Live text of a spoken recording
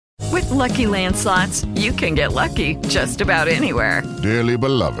Lucky Land Slots, you can get lucky just about anywhere. Dearly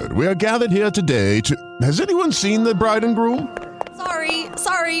beloved, we are gathered here today to... Has anyone seen the bride and groom?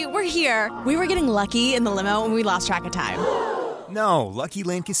 Sorry, we're here. We were getting lucky in the limo and we lost track of time. No, Lucky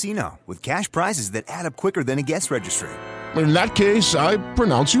Land Casino, with cash prizes that add up quicker than a guest registry. In that case, I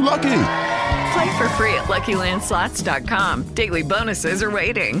pronounce you lucky. Play for free at LuckyLandSlots.com. Daily bonuses are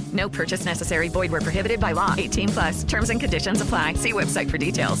waiting. No purchase necessary. Void where prohibited by law. 18+. Terms and conditions apply. See website for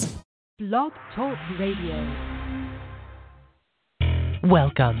details. Blog Talk Radio.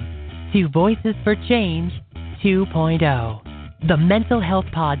 Welcome to Voices for Change 2.0, the mental health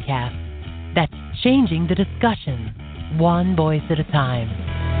podcast that's changing the discussion one voice at a time,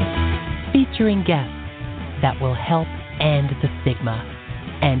 featuring guests that will help end the stigma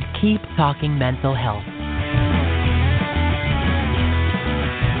and keep talking mental health.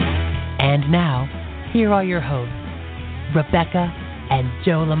 And now, here are your hosts, Rebecca and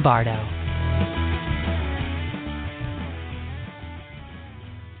Joe Lombardo.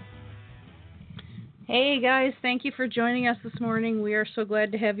 Hey guys, thank you for joining us this morning. We are so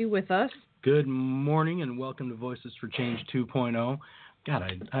glad to have you with us. Good morning and welcome to Voices for Change 2.0. God,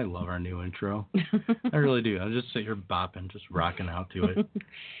 I love our new intro. I really do. I just sit here bopping, just rocking out to it.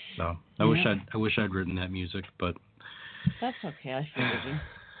 So I wish I'd written that music, but that's okay. I figured you.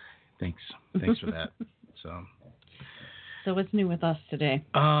 Thanks for that. So what's new with us today?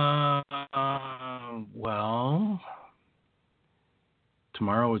 Well,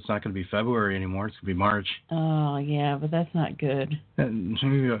 tomorrow it's not going to be February anymore. It's going to be March. Oh yeah, but that's not good. And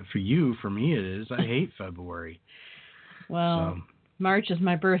for me it is. I hate February. Well. So. March is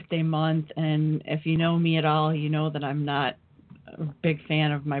my birthday month, and if you know me at all, you know that I'm not a big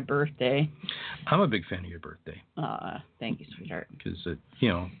fan of my birthday. I'm a big fan of your birthday. Thank you, sweetheart. Because it,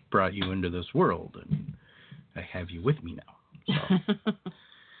 brought you into this world, and I have you with me now. So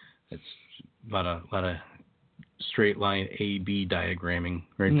it's a lot of straight line A/B diagramming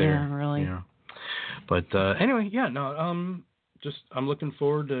right there. Yeah, really. But anyway, I'm looking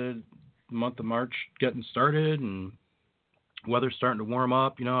forward to the month of March getting started and. Weather's starting to warm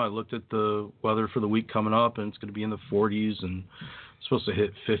up. I looked at the weather for the week coming up, and it's going to be in the 40s, and it's supposed to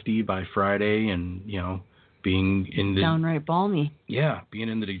hit 50 by Friday, and, being in the... Downright balmy. Yeah, being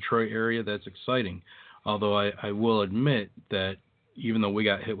in the Detroit area, that's exciting. Although I will admit that even though we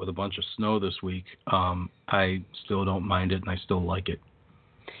got hit with a bunch of snow this week, I still don't mind it, and I still like it.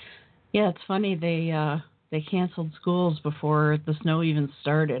 Yeah, it's funny. They canceled schools before the snow even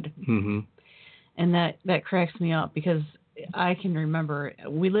started. Mm-hmm. And that cracks me up because... I can remember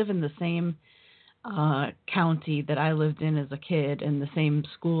we live in the same county that I lived in as a kid and the same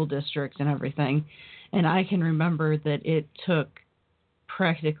school district and everything. And I can remember that it took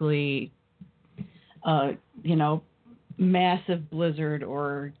practically, massive blizzard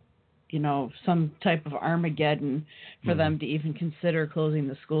or, some type of Armageddon for them to even consider closing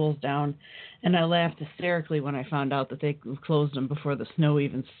the schools down. And I laughed hysterically when I found out that they closed them before the snow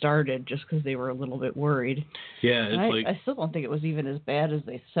even started just because they were a little bit worried. Yeah, I still don't think it was even as bad as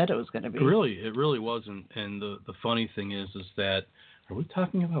they said it was going to be. It really wasn't. And the funny thing is that, are we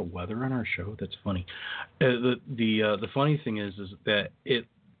talking about weather on our show? That's funny. The funny thing is that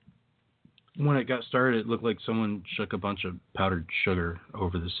when it got started, it looked like someone shook a bunch of powdered sugar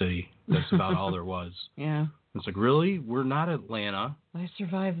over the city. That's about all there was. Yeah. It's like, really? We're not Atlanta. I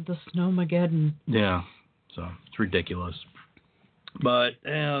survived the snowmageddon. Yeah. So it's ridiculous. But,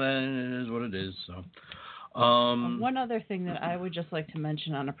 that is what it is. So, one other thing that I would just like to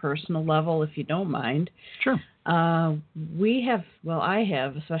mention on a personal level, if you don't mind. Sure. I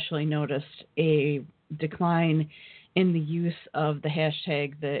have especially noticed a decline in the use of the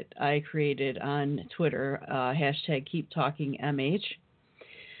hashtag that I created on Twitter, hashtag KeepTalkingMH.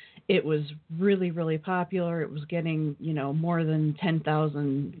 It was really, really popular. It was getting, more than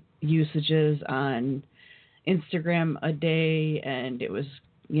 10,000 usages on Instagram a day, and it was,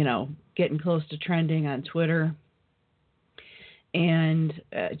 getting close to trending on Twitter. And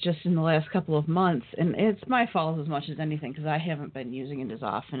just in the last couple of months, and it's my fault as much as anything because I haven't been using it as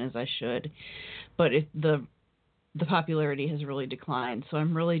often as I should, but the popularity has really declined. So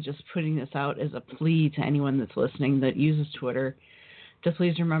I'm really just putting this out as a plea to anyone that's listening that uses Twitter to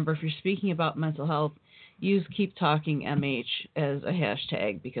please remember, if you're speaking about mental health, use Keep Talking MH as a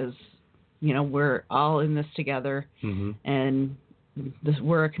hashtag because, we're all in this together and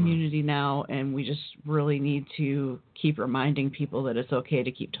we're a community now, and we just really need to keep reminding people that it's okay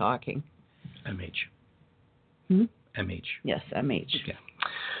to keep talking. MH. MH. Yes, MH. Okay.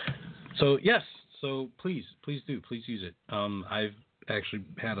 So, yes. So please use it. I've actually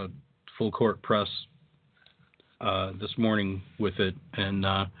had a full court press this morning with it, and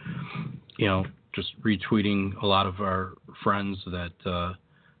just retweeting a lot of our friends that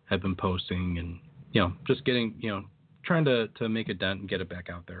have been posting and, just getting, trying to make a dent and get it back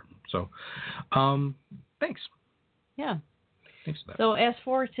out there. So, thanks. Yeah. Thanks for that. So as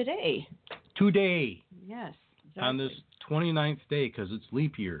for today. Yes. Exactly. On this 29th day, because it's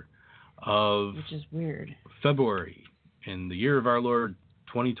leap year of... Which is weird. February, in the year of our Lord,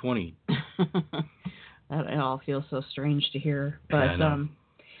 2020. That all feels so strange to hear. But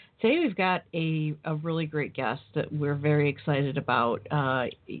today we've got a really great guest that we're very excited about.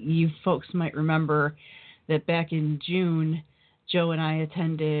 You folks might remember that back in June, Joe and I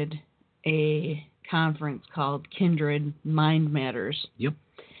attended a conference called Kindred Mind Matters. Yep.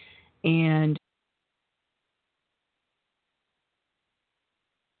 And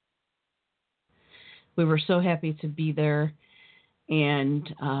we were so happy to be there.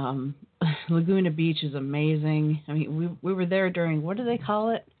 And Laguna Beach is amazing. I mean, we were there during, what do they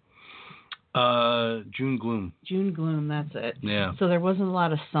call it? June gloom. June gloom, that's it. Yeah. So there wasn't a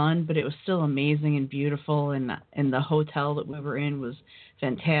lot of sun, but it was still amazing and beautiful. And the hotel that we were in was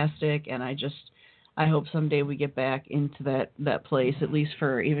fantastic. And I hope someday we get back into that place, at least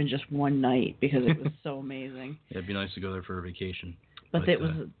for even just one night, because it was so amazing. Yeah, it'd be nice to go there for a vacation. But it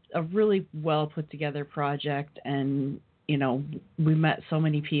was a really well put together project, and we met so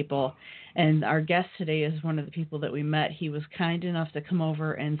many people. And our guest today is one of the people that we met. He was kind enough to come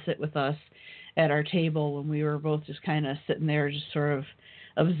over and sit with us at our table when we were both just kind of sitting there, just sort of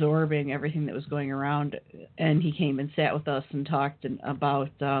absorbing everything that was going around. And he came and sat with us and talked about,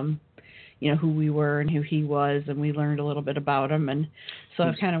 who we were and who he was, and we learned a little bit about him. And so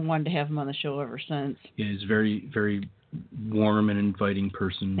I've kind of wanted to have him on the show ever since. Yeah, he's a very, very warm and inviting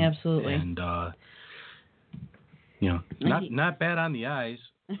person. Absolutely. And, not bad on the eyes.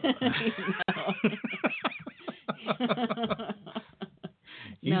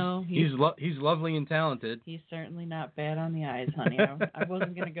 He's lovely and talented. He's certainly not bad on the eyes, honey. I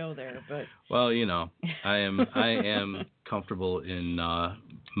wasn't going to go there, but well, I am comfortable in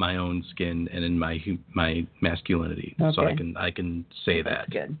my own skin and in my masculinity, okay. So I can say That's that.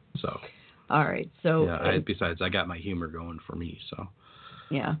 Good. So. All right. So. Yeah. Besides, I got my humor going for me. So.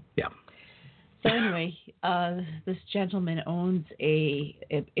 Yeah. Yeah. So anyway, this gentleman owns a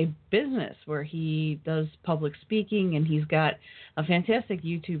business where he does public speaking, and he's got a fantastic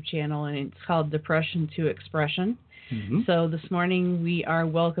YouTube channel, and it's called Depression to Expression. Mm-hmm. So this morning we are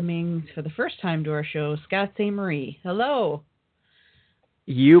welcoming for the first time to our show Scott St. Marie. Hello.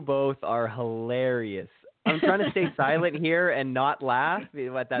 You both are hilarious. I'm trying to stay silent here and not laugh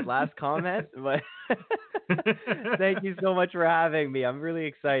at that last comment, but thank you so much for having me. I'm really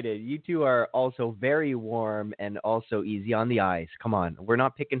excited. You two are also very warm and also easy on the eyes. Come on, we're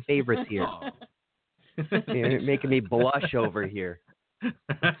not picking favorites here. You're making me blush over here.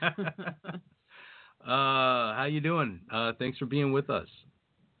 How you doing? Thanks for being with us.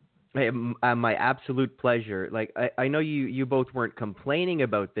 My absolute pleasure. Like I know you both weren't complaining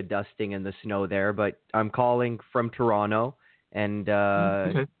about the dusting and the snow there, but I'm calling from Toronto, and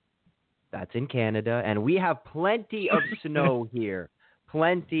okay. That's in Canada, and we have plenty of snow here.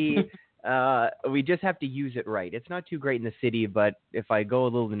 Plenty. We just have to use it right. It's not too great in the city, but if I go a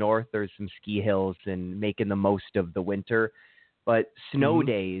little north, there's some ski hills and making the most of the winter. But snow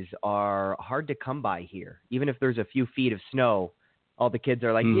days are hard to come by here. Even if there's a few feet of snow, all the kids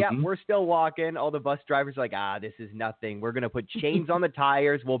are like, yeah, we're still walking. All the bus drivers are like, this is nothing. We're going to put chains on the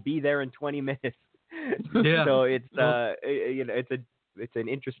tires. We'll be there in 20 minutes. Yeah. So it's it's an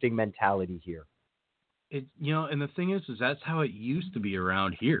interesting mentality here. And the thing is that's how it used to be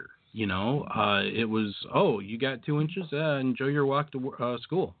around here. It was, you got 2 inches, enjoy your walk to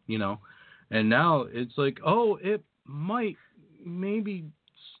school, and now it's like, it might maybe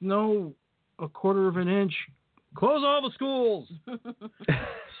snow a quarter of an inch. Close all the schools.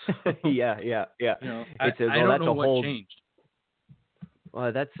 Yeah. I don't know what changed.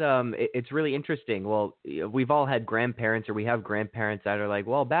 Well, that's it's really interesting. Well, we've all had grandparents, or we have grandparents that are like,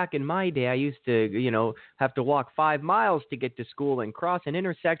 well, back in my day, I used to, have to walk 5 miles to get to school and cross an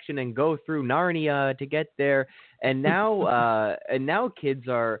intersection and go through Narnia to get there. And now, kids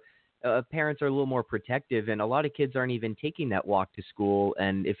are. Parents are a little more protective, and a lot of kids aren't even taking that walk to school.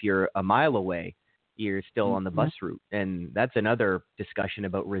 And if you're a mile away, you're still on the bus route. And that's another discussion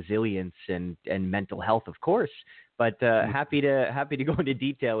about resilience and mental health, of course. But happy to go into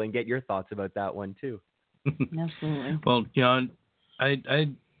detail and get your thoughts about that one too. Absolutely. Well, I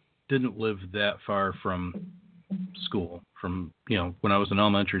didn't live that far from school. From when I was in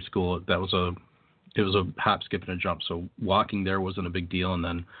elementary school, it was a hop, skip, and a jump. So walking there wasn't a big deal. And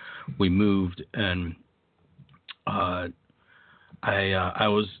then we moved, and I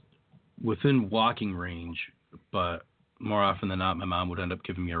was within walking range, but more often than not, my mom would end up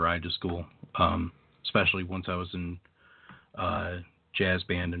giving me a ride to school, especially once I was in jazz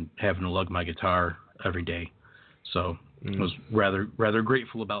band and having to lug my guitar every day. So I was rather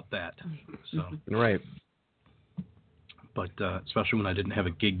grateful about that. So Right. But especially when I didn't have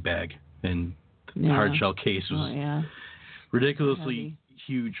a gig bag, and the hard shell case was ridiculously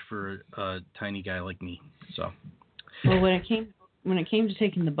huge for a tiny guy like me. So well, when it came to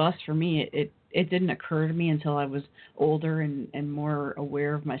taking the bus for me, it didn't occur to me until I was older and more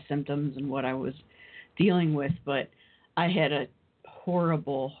aware of my symptoms and what I was dealing with. But I had a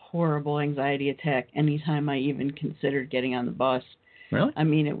horrible anxiety attack anytime I even considered getting on the bus. Really? I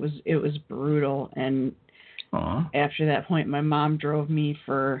mean, it was brutal. And after that point, my mom drove me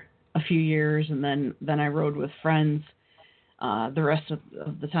for a few years, and then I rode with friends. The rest of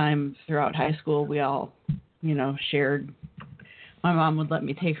the time throughout high school, we all, shared. My mom would let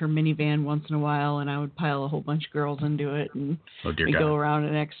me take her minivan once in a while, and I would pile a whole bunch of girls into it, and we'd go around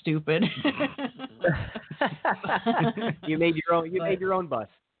and act stupid. You made your own bus.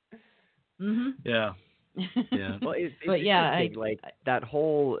 Mm-hmm. Yeah. Yeah. Well, it's but yeah, that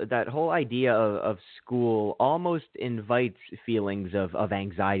whole idea of school almost invites feelings of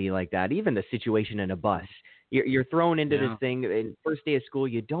anxiety like that. Even the situation in a bus. You're thrown into this thing. And first day of school,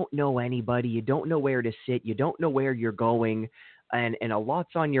 you don't know anybody. You don't know where to sit. You don't know where you're going. And a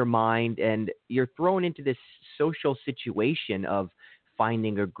lot's on your mind. And you're thrown into this social situation of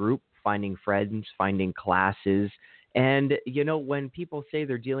finding a group, finding friends, finding classes. And, when people say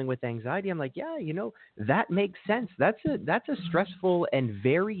they're dealing with anxiety, I'm like, yeah, that makes sense. That's a stressful and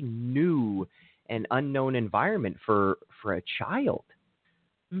very new and unknown environment for a child.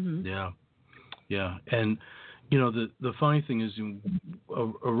 Mm-hmm. Yeah. Yeah. And, the funny thing is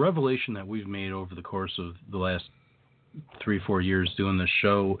a revelation that we've made over the course of the last 3-4 years doing this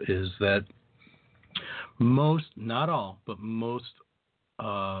show is that most, not all, but most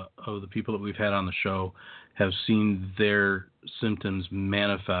of the people that we've had on the show have seen their symptoms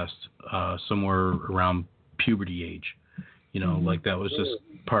manifest somewhere around puberty age. Like that was just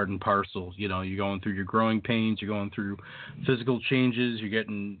part and parcel. You're going through your growing pains, you're going through physical changes, you're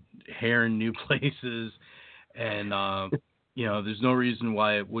getting hair in new places, and there's no reason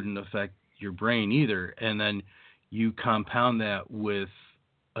why it wouldn't affect your brain either. And then you compound that with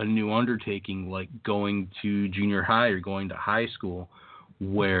a new undertaking like going to junior high or going to high school,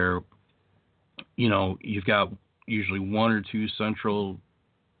 where you've got usually one or two central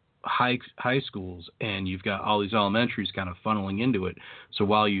high schools, and you've got all these elementaries kind of funneling into it. So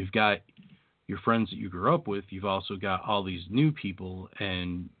while you've got your friends that you grew up with, you've also got all these new people,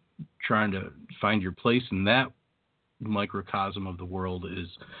 and trying to find your place in that microcosm of the world is,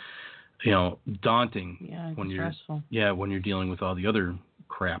 daunting. Yeah, when stressful. when you're dealing with all the other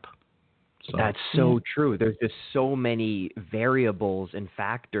crap. So. That's so true. There's just so many variables and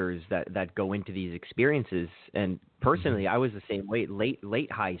factors that go into these experiences. And personally, I was the same way.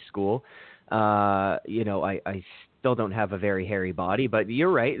 Late high school, I still don't have a very hairy body, but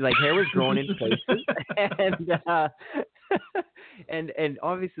you're right. Like hair was growing in places, and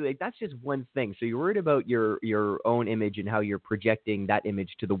obviously, like that's just one thing. So you're worried about your own image and how you're projecting that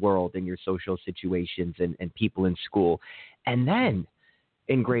image to the world and your social situations and people in school, and then.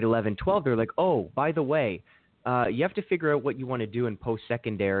 In grade 11, 12, they're like, oh, by the way, you have to figure out what you want to do in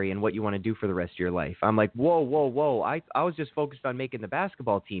post-secondary and what you want to do for the rest of your life. I'm like, whoa. I was just focused on making the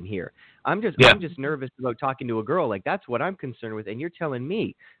basketball team here. I'm just nervous about talking to a girl. Like, that's what I'm concerned with. And you're telling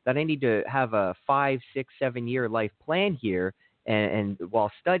me that I need to have a 5, 6, 7 year life plan here and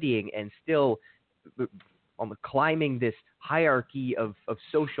while studying and still climbing this hierarchy of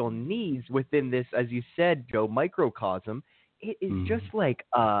social needs within this, as you said, Joe, microcosm. It is just like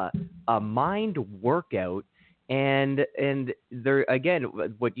a mind workout, and there again,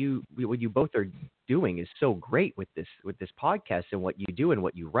 what you both are doing is so great with this podcast and what you do and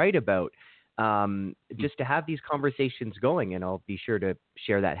what you write about. Just to have these conversations going, and I'll be sure to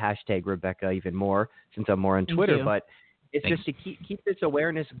share that hashtag Rebecca even more since I'm more on Twitter. But it's just to keep this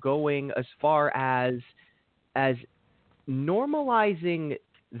awareness going as far as normalizing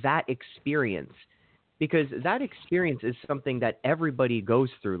that experience. Because that experience is something that everybody goes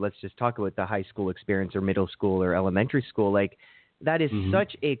through. Let's just talk about the high school experience or middle school or elementary school. Like that is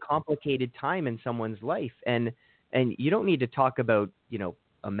such a complicated time in someone's life. And you don't need to talk about,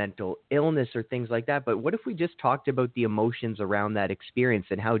 a mental illness or things like that. But what if we just talked about the emotions around that experience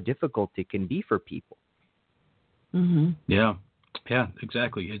and how difficult it can be for people? Mm-hmm. Yeah,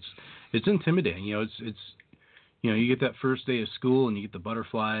 exactly. It's intimidating. It's you get that first day of school and you get the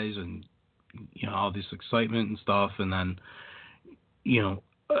butterflies and all this excitement and stuff, and then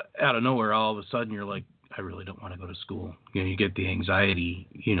out of nowhere, all of a sudden you're like, I really don't want to go to school. You know, you get the anxiety,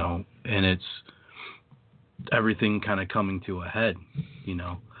 you know, and it's everything kind of coming to a head, you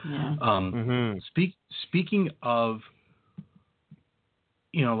know. Yeah. Speaking of,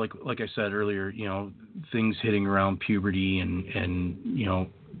 you know, like I said earlier, you know, things hitting around puberty and you know,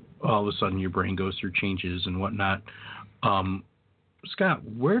 all of a sudden your brain goes through changes and whatnot. Scott,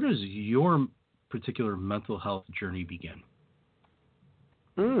 where does your particular mental health journey begin?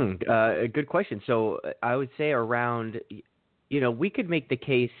 A good question. So I would say around, you know, we could make the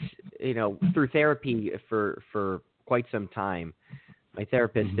case, you know, through therapy for quite some time. My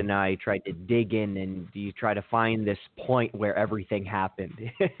therapist and I tried to dig in and you try to find this point where everything happened.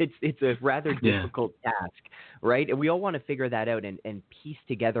 It's a rather difficult task, right? And we all want to figure that out and piece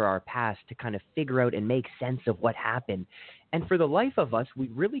together our past to kind of figure out and make sense of what happened. And for the life of us, we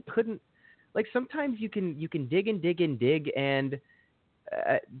really couldn't. Like sometimes you can dig and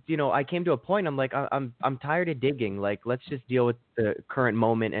you know, I came to a point. I'm like, I'm tired of digging. Like, let's just deal with the current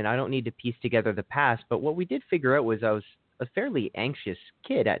moment, and I don't need to piece together the past. But what we did figure out was I was a fairly anxious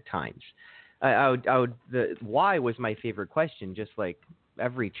kid at times. The why was my favorite question, just like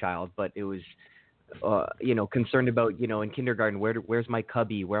every child. But it was, you know, concerned about, you know, in kindergarten, where's my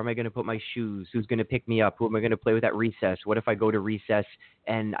cubby? Where am I going to put my shoes? Who's going to pick me up? Who am I going to play with at recess? What if I go to recess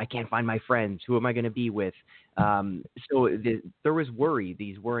and I can't find my friends? Who am I going to be with? So there was worry,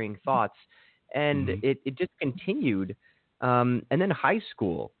 these worrying thoughts, and it just continued. And then high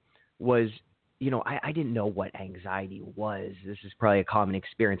school was, you know, I didn't know what anxiety was. This is probably a common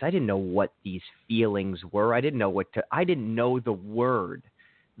experience. I didn't know what these feelings were. I didn't know the words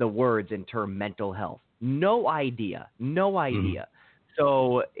in term mental health. No idea.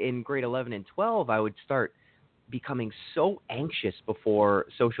 So in grade 11 and 12, I would start becoming so anxious before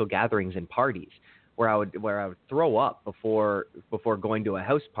social gatherings and parties where I would throw up before going to a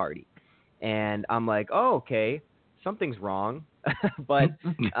house party. And I'm like, oh, okay, something's wrong. But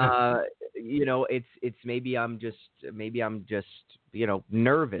you know, it's maybe I'm just, you know,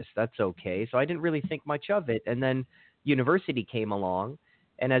 nervous. That's okay. So I didn't really think much of it. And then university came along.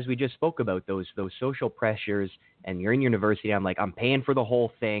 And as we just spoke about, those social pressures, and you're in university, I'm like, I'm paying for the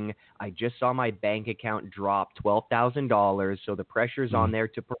whole thing. I just saw my bank account drop $12,000, so the pressure's on there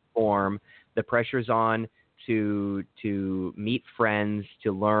to perform. The pressure's on to meet friends,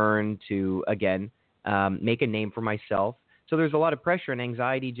 to learn, to again make a name for myself. So there's a lot of pressure, and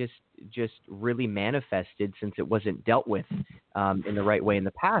anxiety just really manifested since it wasn't dealt with in the right way in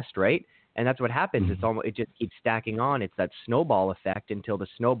the past, right? And that's what happens. It just keeps stacking on. It's that snowball effect until the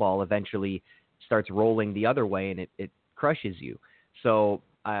snowball eventually starts rolling the other way, and it crushes you. So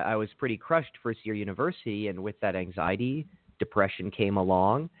I was pretty crushed first year university, and with that anxiety, depression came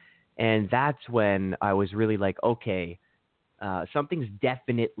along. And that's when I was really like, okay, something's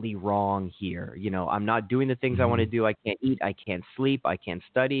definitely wrong here. You know, I'm not doing the things I want to do. I can't eat. I can't sleep. I can't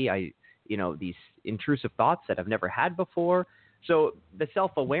study. You know, these intrusive thoughts that I've never had before. So the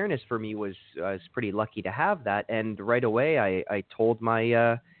self-awareness for me was pretty lucky to have that. And right away, I told my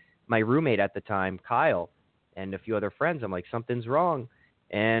roommate at the time, Kyle, and a few other friends, I'm like, something's wrong.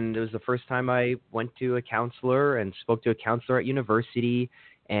 And it was the first time I went to a counselor and spoke to a counselor at university.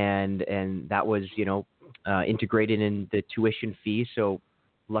 And that was, you know, integrated in the tuition fee. So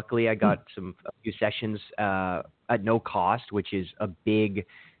luckily I got a few sessions at no cost, which is a big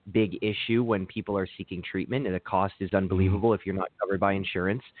issue when people are seeking treatment, and the cost is unbelievable if you're not covered by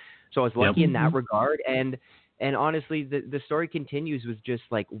insurance. So I was lucky in that regard. And honestly, the story continues with just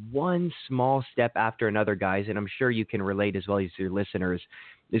like one small step after another, guys. And I'm sure you can relate as well as your listeners.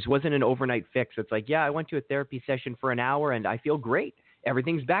 This wasn't an overnight fix. It's like, yeah, I went to a therapy session for an hour and I feel great.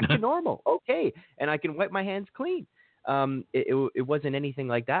 Everything's back to normal. Okay. And I can wipe my hands clean. It wasn't anything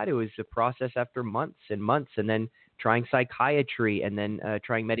like that. It was a process after months and months, and then trying psychiatry, and then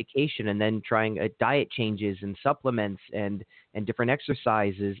trying medication, and then trying diet changes and supplements and different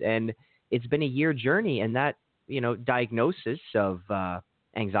exercises. And it's been a year journey. And that, you know, diagnosis of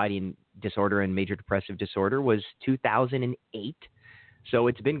anxiety disorder and major depressive disorder was 2008. So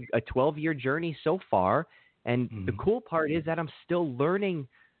it's been a 12-year journey so far. And the cool part is that I'm still learning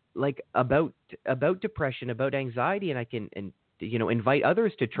like about depression, about anxiety, and I can you know, invite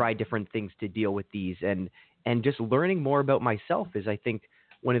others to try different things to deal with these, and just learning more about myself is, I think,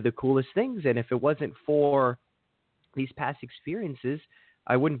 one of the coolest things. And if it wasn't for these past experiences,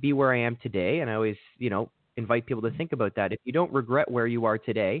 I wouldn't be where I am today. And I always, you know, invite people to think about that. If you don't regret where you are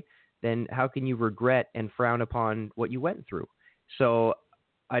today, then how can you regret and frown upon what you went through? So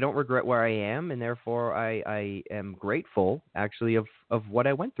I don't regret where I am, and therefore I am grateful, actually, of what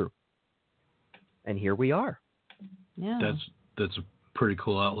I went through. And here we are. Yeah. That's pretty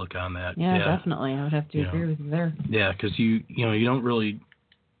cool outlook on that. Yeah, definitely. I would have to agree with you there. Yeah, because you don't really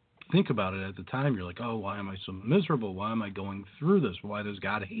think about it at the time. You're like, oh, why am I so miserable? Why am I going through this? Why does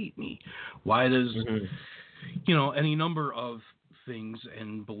God hate me? Why does, any number of things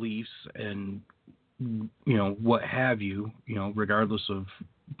and beliefs and, what have you, regardless of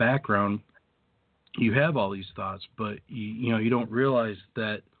background, you have all these thoughts, but you don't realize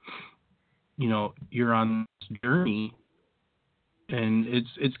that, you're on this journey, and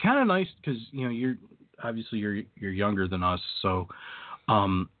it's kind of nice because, you're obviously you're younger than us. So,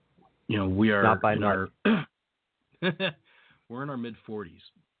 we are not by in much. we're in our mid 40s.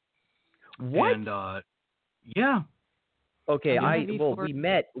 What? And yeah. Okay,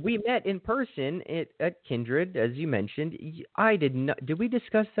 we met in person at Kindred, as you mentioned. I did not. Did we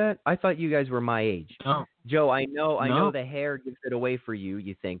discuss that? I thought you guys were my age. No. Joe, I know the hair gives it away for you.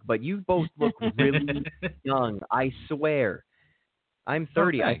 You think, but you both look really young. I swear. I'm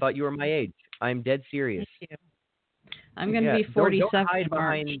 30. I thought you were my age. I'm dead serious. Thank you. I'm going to be 47 don't hide in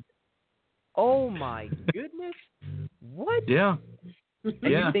March. behind. Oh my goodness! What? Yeah. And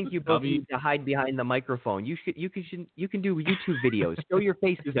you think you both need to hide behind the microphone? You can do YouTube videos. Show your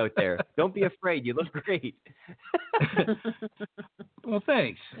faces out there. Don't be afraid. You look great. Well,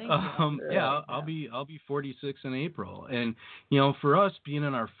 thanks. Thank you. Yeah, I'll be 46 in April, and for us being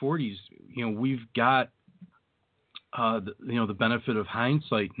in our 40s, we've got the benefit of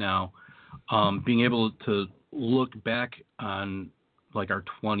hindsight now, being able to look back on like our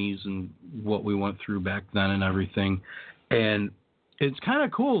 20s and what we went through back then and everything, and it's kind of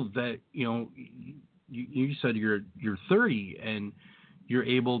cool that you said you're 30 and you're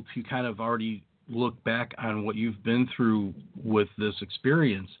able to kind of already look back on what you've been through with this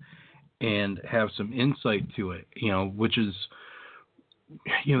experience and have some insight to it, which is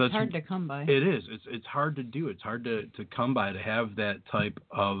that's hard to come by. It is. It's hard to do. It's hard to come by, to have that type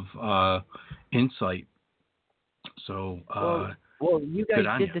of insight. So well, you guys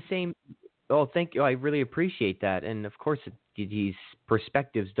did the same. Oh, thank you. I really appreciate that. And of course, these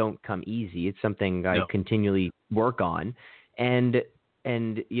perspectives don't come easy. It's something I continually work on. And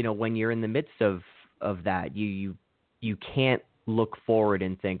when you're in the midst of that, you can't look forward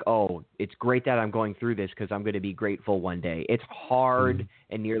and think, oh, it's great that I'm going through this because I'm going to be grateful one day. It's hard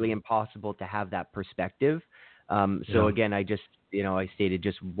and nearly impossible to have that perspective. So again, I just, I stated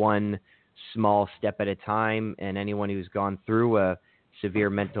just one small step at a time, and anyone who's gone through a severe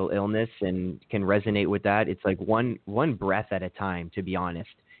mental illness and can resonate with that, it's like one breath at a time, to be honest.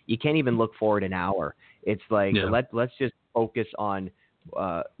 You can't even look forward an hour. It's like, let's just focus on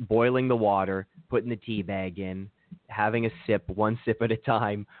boiling the water, putting the tea bag in, having a sip, one sip at a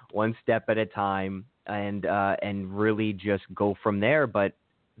time, one step at a time, and really just go from there. But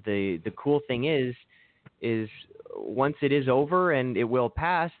the cool thing is once it is over, and it will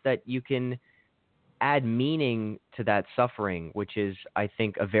pass, that you can add meaning to that suffering, which is, I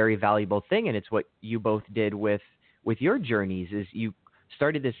think, a very valuable thing. And it's what you both did with your journeys. Is you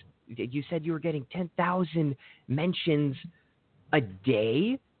started this, you said you were getting 10,000 mentions a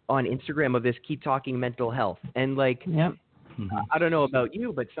day on Instagram of this Keep Talking Mental Health. And I don't know about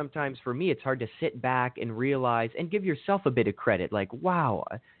you, but sometimes for me, it's hard to sit back and realize and give yourself a bit of credit. Like, wow,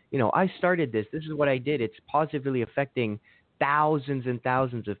 I started this. This is what I did. It's positively affecting thousands and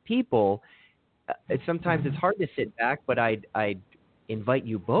thousands of people. Sometimes it's hard to sit back, but I'd invite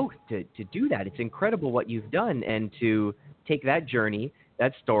you both to do that. It's incredible what you've done, and to take that journey,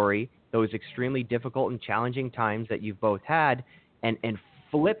 that story, those extremely difficult and challenging times that you've both had, and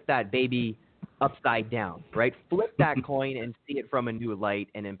flip that baby upside down, right? Flip that coin and see it from a new light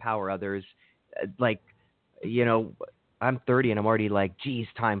and empower others. I'm 30 and I'm already like, geez,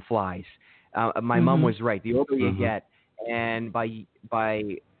 time flies. My mom was right. The older you get, and by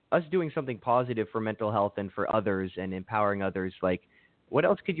us doing something positive for mental health and for others and empowering others, like, what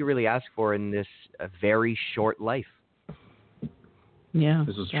else could you really ask for in this very short life? Yeah,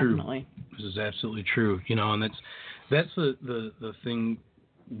 this is definitely true. This is absolutely true. And that's the thing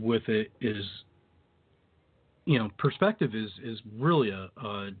with it is, perspective is really a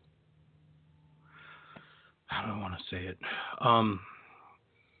how do I want to say it?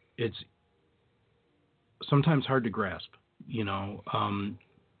 It's sometimes hard to grasp.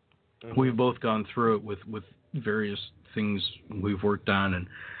 We've both gone through it with various things we've worked on,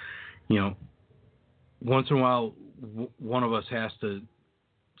 and once in a while, one of us has to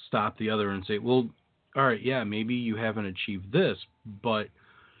stop the other and say, well, all right, yeah, maybe you haven't achieved this, but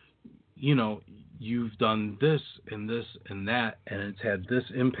you've done this and this and that, and it's had this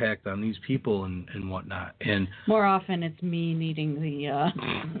impact on these people and whatnot. And more often it's me needing the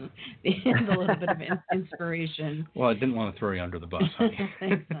little bit of inspiration. Well, I didn't want to throw you under the bus, honey.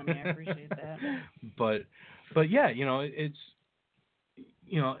 Thanks, honey. I appreciate that. But yeah, it's,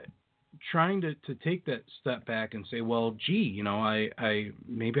 trying to take that step back and say, well, gee, I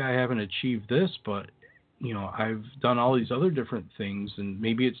maybe I haven't achieved this, but I've done all these other different things, and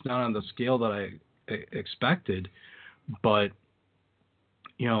maybe it's not on the scale that I expected, but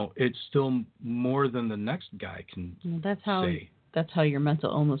it's still more than the next guy can say. That's how your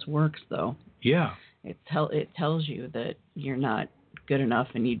mental illness works, though. Yeah. It tells you that you're not good enough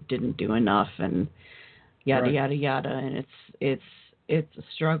and you didn't do enough and yada yada yada, and it's a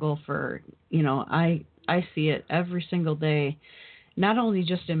struggle for I see it every single day, not only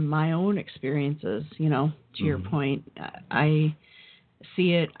just in my own experiences, to your point. I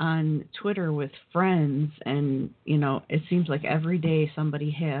see it on Twitter with friends, and it seems like every day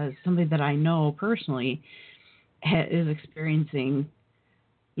somebody that I know personally is experiencing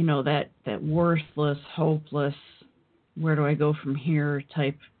that worthless, hopeless, where do I go from here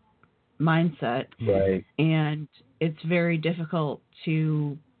type mindset. Right. And it's very difficult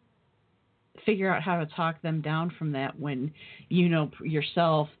to figure out how to talk them down from that when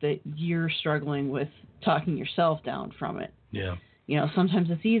yourself that you're struggling with talking yourself down from it. Yeah. Sometimes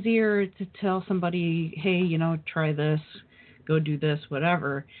it's easier to tell somebody, hey, try this, go do this,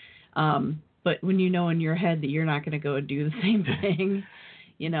 whatever. But when in your head that you're not going to go and do the same thing,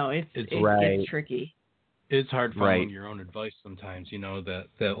 it gets tricky. It's hard following your own advice sometimes,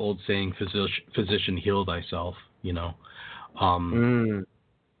 that old saying, physician heal thyself,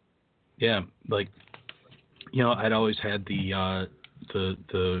 Yeah, like, I'd always had the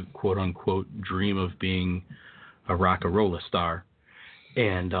quote unquote dream of being a rock-a-rolla star,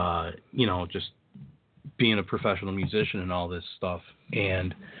 and just being a professional musician and all this stuff.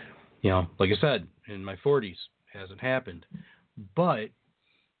 And like I said, in my 40s, hasn't happened. But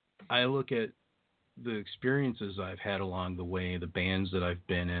I look at the experiences I've had along the way, the bands that I've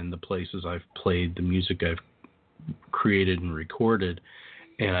been in, the places I've played, the music I've created and recorded,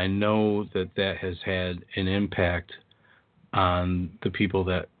 and I know that has had an impact on the people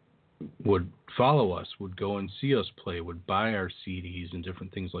that would follow us, would go and see us play, would buy our CDs and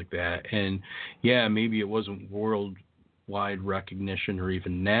different things like that. And yeah, maybe it wasn't worldwide recognition or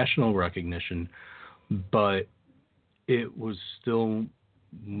even national recognition, but it was still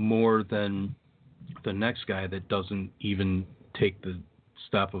more than the next guy that doesn't even take the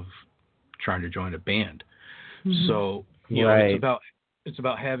step of trying to join a band. Mm-hmm. So, it's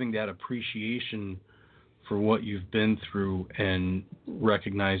about having that appreciation for what you've been through and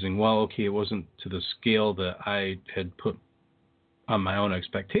recognizing, well, okay, it wasn't to the scale that I had put on my own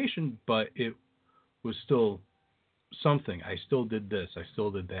expectation, but it was still something. I still did this. I still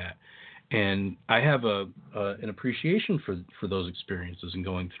did that. And I have an appreciation for those experiences and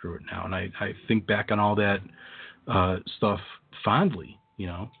going through it now. And I think back on all that stuff fondly,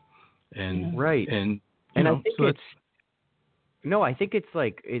 and right. And I think I think it's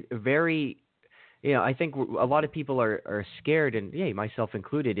like very, I think a lot of people are scared, and myself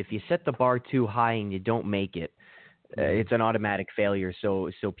included. If you set the bar too high and you don't make it, it's an automatic failure.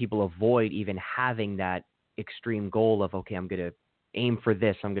 So people avoid even having that extreme goal of, okay, I'm going to aim for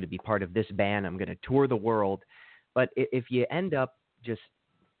this. I'm going to be part of this band. I'm going to tour the world. But if you end up just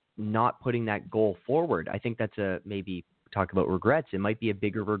not putting that goal forward, I think that's maybe talk about regrets. It might be a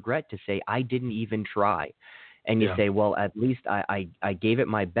bigger regret to say, I didn't even try. And you say, well, at least I gave it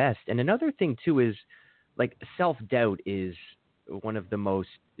my best. And another thing too is, like, self-doubt is one of the most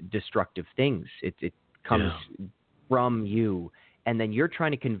destructive things. It comes from you, and then you're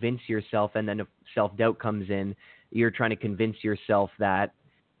trying to convince yourself, and then if self-doubt comes in, you're trying to convince yourself that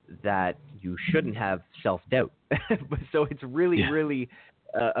you shouldn't have self-doubt. So it's really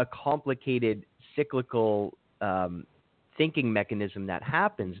a complicated cyclical thinking mechanism that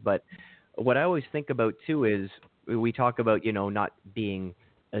happens. But what I always think about too is we talk about, not being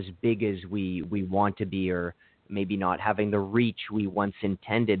as big as we want to be, or maybe not having the reach we once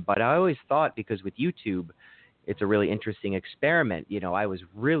intended. But I always thought, because with YouTube, it's a really interesting experiment. I was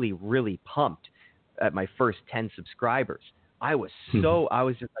really, really pumped at my first 10 subscribers. I was just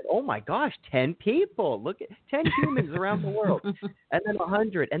like, oh my gosh, 10 people, look at 10 humans around the world. And then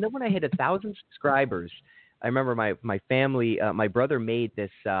 100. And then when I hit 1,000 subscribers, I remember my family, my brother made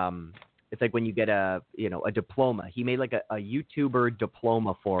this, it's like when you get a diploma. He made like a YouTuber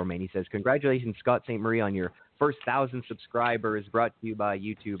diploma for me. And he says, congratulations, Scott St. Marie, on your first 1,000 subscribers, brought to you by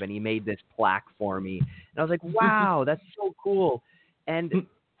YouTube. And he made this plaque for me. And I was like, wow, that's so cool. And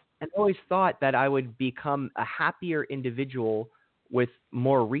And I always thought that I would become a happier individual with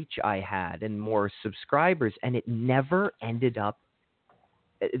more reach I had and more subscribers, and it never ended up.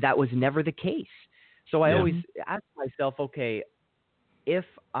 That was never the case. So I always ask myself, okay, if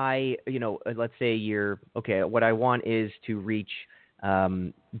I, let's say what I want is to reach,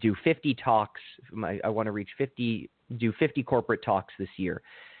 do 50 talks. I want to reach 50 corporate talks this year.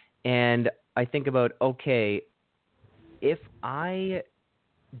 And I think about, okay, if I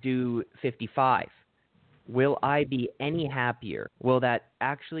do 55, will I be any happier? Will that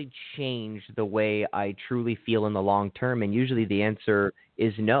actually change the way I truly feel in the long term? And usually the answer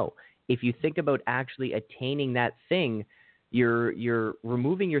is no. If you think about actually attaining that thing, you're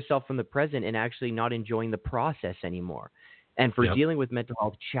removing yourself from the present and actually not enjoying the process anymore. And for dealing with mental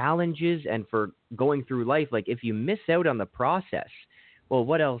health challenges and for going through life, like if you miss out on the process, well,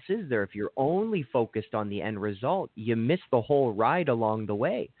 what else is there? If you're only focused on the end result, you miss the whole ride along the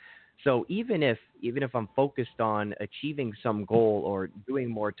way. So even if I'm focused on achieving some goal or doing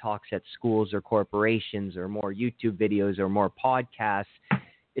more talks at schools or corporations or more YouTube videos or more podcasts,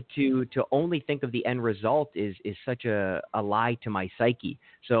 to only think of the end result is such a lie to my psyche.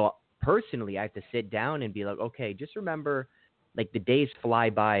 So personally, I have to sit down and be like, okay, just remember, like the days fly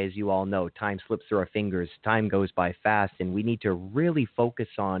by, as you all know. Time slips through our fingers. Time goes by fast, and we need to really focus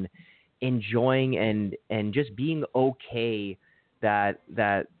on enjoying and just being okay that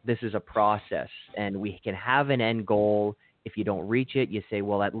this is a process, and we can have an end goal. If you don't reach it, you say,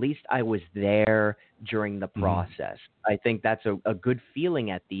 well, at least I was there during the process. I think that's a good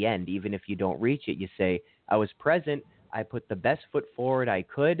feeling at the end. Even if you don't reach it, you say, I was present. I put the best foot forward I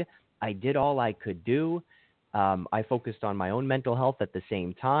could. I did all I could do. I focused on my own mental health at the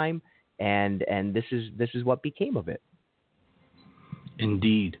same time, and this is what became of it.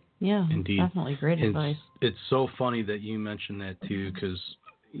 Indeed. Yeah, indeed. Definitely great advice. It's so funny that you mentioned that too, because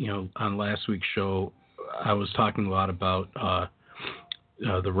on last week's show, I was talking a lot about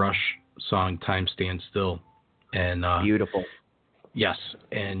the Rush song "Time Stands Still," and beautiful. Yes,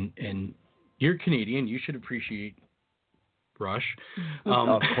 and you're Canadian, you should appreciate Rush.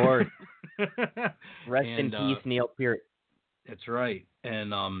 Of course. Rest in peace, Neil Peart. That's right.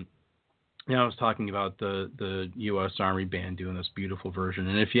 And I was talking about the U.S. Army Band doing this beautiful version.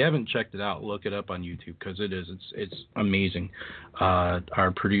 And if you haven't checked it out, look it up on YouTube, because it's amazing.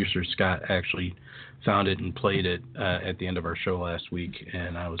 Our producer Scott actually found it and played it at the end of our show last week,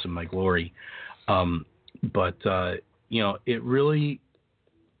 and I was in my glory. But it really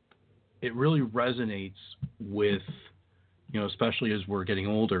resonates with, especially as we're getting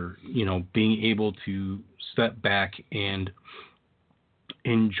older, being able to step back and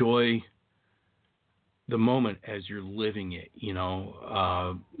enjoy the moment as you're living it.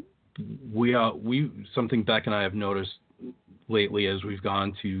 We something Beck and I have noticed lately as we've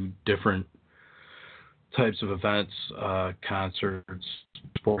gone to different types of events, concerts,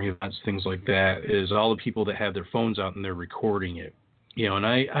 sporting events, things like that, is all the people that have their phones out and they're recording it. And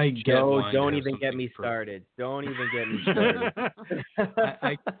I get don't even get me started. Don't even get me started.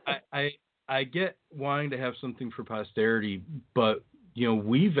 I get wanting to have something for posterity, but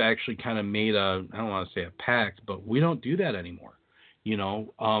we've actually kind of made I don't want to say a pact, but we don't do that anymore.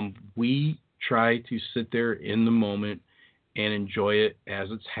 We try to sit there in the moment and enjoy it as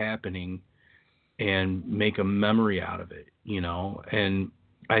it's happening and make a memory out of it, and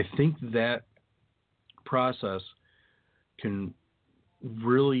I think that process can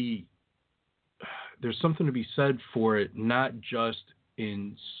really, there's something to be said for it, not just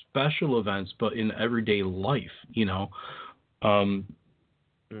in special events, but in everyday life,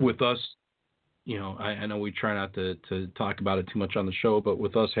 with us, I know we try not to talk about it too much on the show, but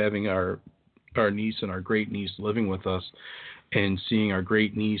with us having our niece and our great niece living with us, and seeing our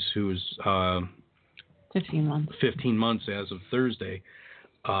great niece, who is 15 months as of Thursday,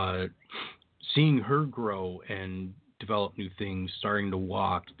 seeing her grow and develop new things, starting to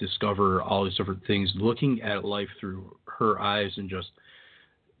walk, discover all these different things, looking at life through her eyes, and just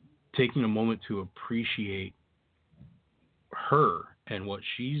taking a moment to appreciate her and what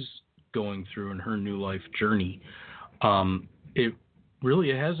she's going through in her new life journey. It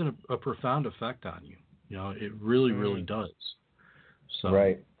really has a profound effect on you. It really, really does. So.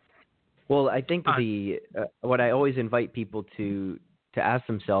 Right. Well, I think what I always invite people to ask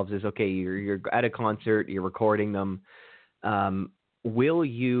themselves is, okay, you're at a concert, you're recording them. Will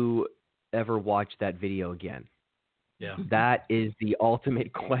you ever watch that video again? Yeah. That is the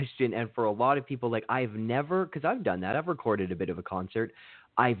ultimate question. And for a lot of people, like, I've never, because I've done that, I've recorded a bit of a concert.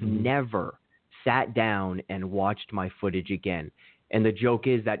 I've never sat down and watched my footage again. And the joke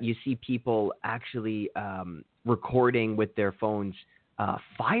is that you see people actually recording with their phones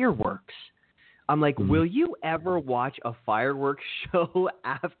fireworks. I'm like, will you ever watch a fireworks show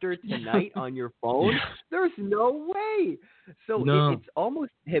after tonight on your phone? There's no way. So it's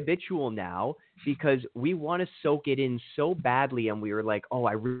almost habitual now because we want to soak it in so badly, and we were like,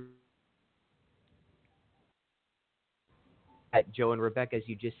 Joe and Rebecca, as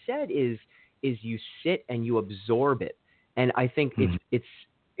you just said, is you sit and you absorb it. And I think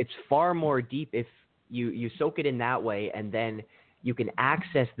it's far more deep if you soak it in that way, and then you can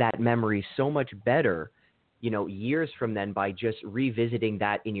access that memory so much better, years from then by just revisiting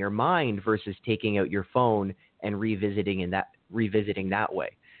that in your mind versus taking out your phone and revisiting that way.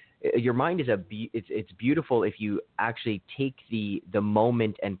 Your mind is it's beautiful if you actually take the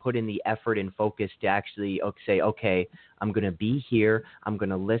moment and put in the effort and focus to actually say, okay, I'm going to be here. I'm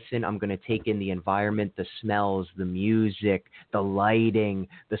going to listen. I'm going to take in the environment, the smells, the music, the lighting,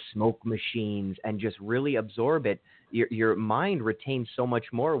 the smoke machines, and just really absorb it. Your mind retains so much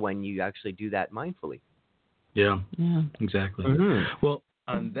more when you actually do that mindfully. Yeah. Exactly. Well,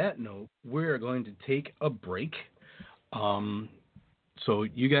 on that note, we're going to take a break. So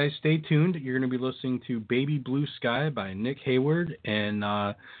you guys stay tuned. You're going to be listening to Baby Blue Sky by Nick Hayward,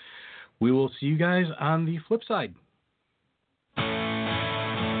 and we will see you guys on the flip side.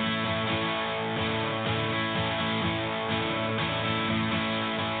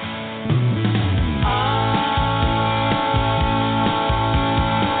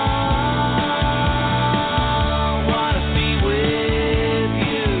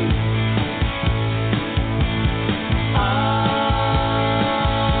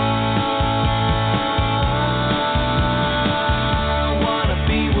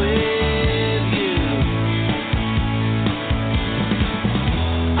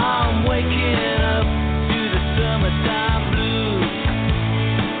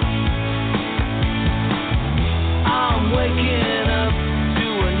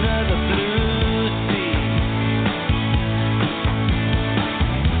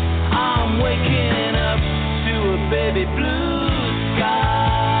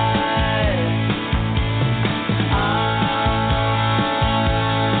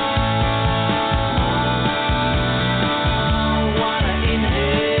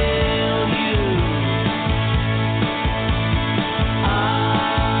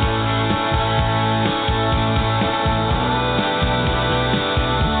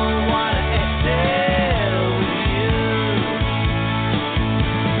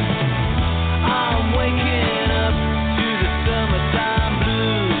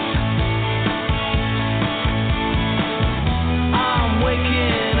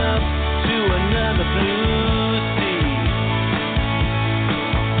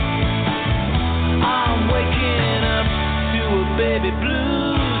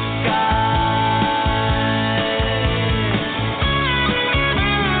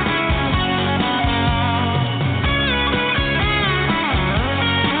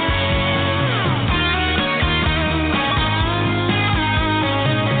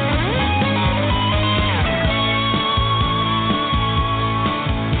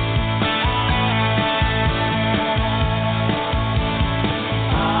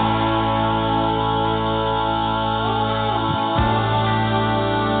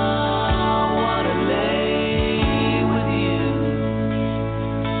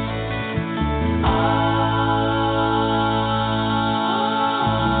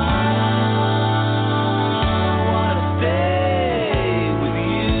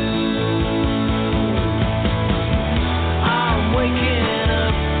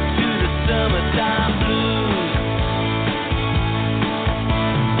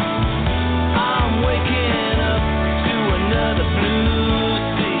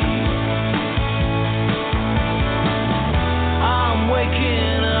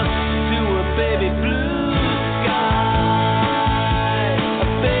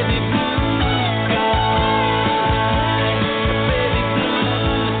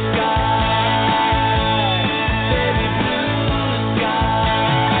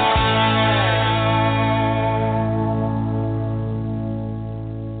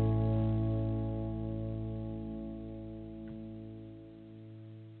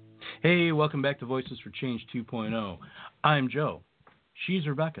 Hey, welcome back to Voices for Change 2.0. I'm Joe. She's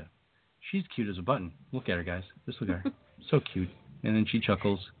Rebecca. She's cute as a button. Look at her, guys. Just look at her. So cute. And then she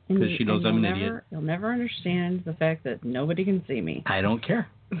chuckles because she knows I'm an idiot. You'll never understand the fact that nobody can see me. I don't care.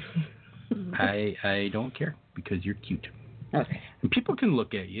 I don't care because you're cute. Okay. And people can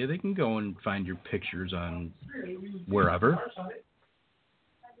look at you. They can go and find your pictures on wherever.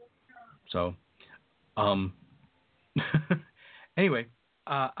 So, anyway,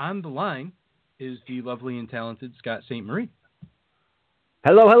 on the line is the lovely and talented Scott St. Marie.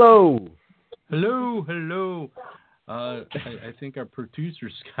 Hello, hello. Hello, hello. I think our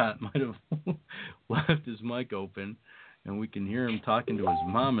producer Scott might have left his mic open, and we can hear him talking to his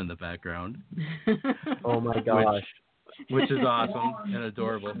mom in the background. Oh my gosh. Which is awesome and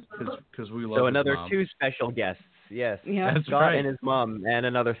adorable because we love So his another mom. 2 special guests. Yes. Yeah, That's Scott right. and his mom and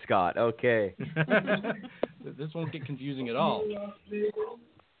another Scott. Okay. This won't get confusing at all.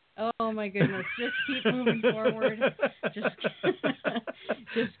 Oh my goodness! Just keep moving forward.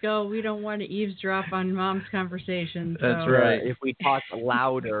 Just go. We don't want to eavesdrop on Mom's conversation. So. That's right. If we talk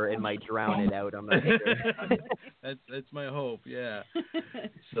louder, it might drown it out. I'm not sure. That's my hope. Yeah.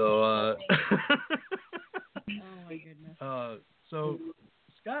 So. Oh my goodness. So,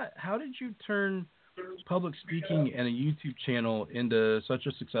 Scott, how did you turn public speaking and a YouTube channel into such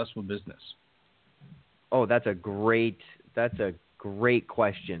a successful business? Oh, that's a great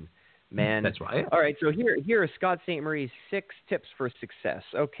question, man. That's right. All right, so here are Scott St. Marie's 6 tips for success.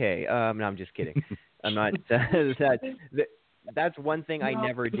 Okay, no, I'm just kidding. I'm not. That's one thing I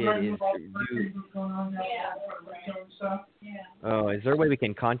never did is do. Oh, is there a way we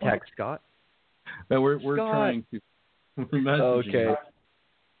can contact Scott? No, we're Scott. trying to. We're messaging.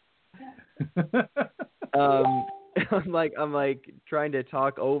 Okay. I'm like trying to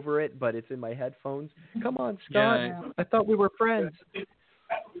talk over it, but it's in my headphones. Come on, Scott. Yeah. I thought we were friends.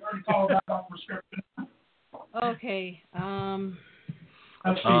 Okay.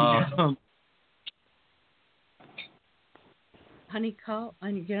 Honey, call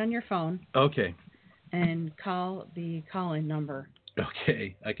and get on your phone. Okay. And call the call-in number.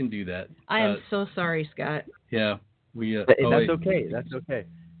 Okay, I can do that. I am so sorry, Scott. Yeah, we. That's okay. That's okay.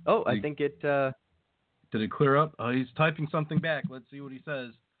 Oh, I think it. Did it clear up? Oh, he's typing something back. Let's see what he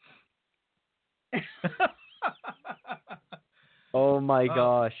says. Oh my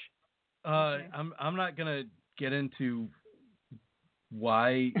gosh. I'm not gonna get into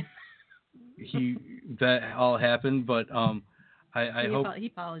why that all happened, but I hope he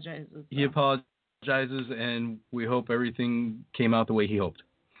apologizes. He apologizes, and we hope everything came out the way he hoped.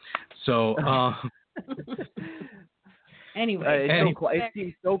 So. Anyway, it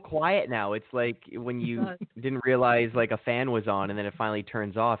seems so quiet now. It's like when you didn't realize like a fan was on, and then it finally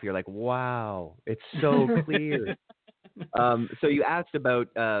turns off. You're like, wow, it's so clear. So you asked about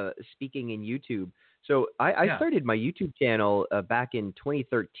speaking in YouTube. So I started my YouTube channel back in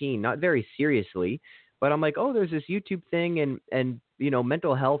 2013, not very seriously, but I'm like, oh, there's this YouTube thing, and you know,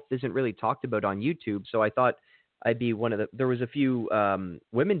 mental health isn't really talked about on YouTube. So I thought I'd be one of the. There was a few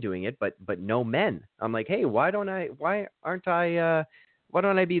women doing it, but no men. I'm like, hey, why don't I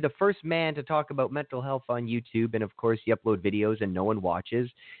be the first man to talk about mental health on YouTube? And of course, you upload videos and no one watches.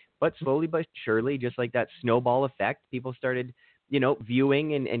 But slowly but surely, just like that snowball effect, people started, you know,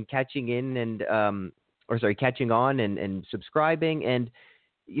 viewing and catching in and catching on and subscribing. And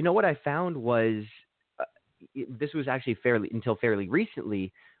you know what I found was this was actually fairly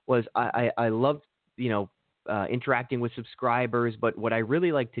recently was I loved, you know, interacting with subscribers, but what I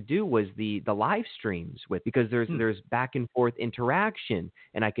really like to do was the live streams because there's back and forth interaction,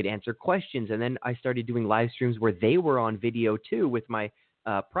 and I could answer questions. And then I started doing live streams where they were on video too with my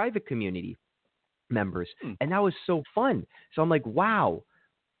private community members, and that was so fun. So I'm like, wow,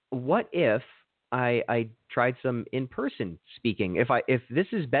 what if I tried some in-person speaking? If this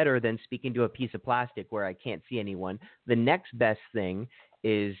is better than speaking to a piece of plastic where I can't see anyone, the next best thing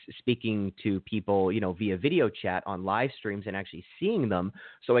is speaking to people, you know, via video chat on live streams and actually seeing them.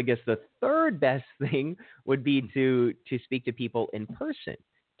 So I guess the third best thing would be to speak to people in person,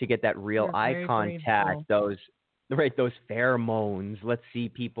 to get that real eye contact, those pheromones. Let's see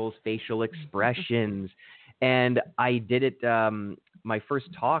people's facial expressions. And I did it. My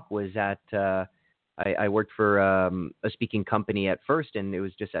first talk was at, I worked for a speaking company at first, and it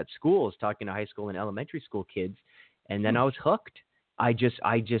was just at schools talking to high school and elementary school kids. And then I was hooked. I just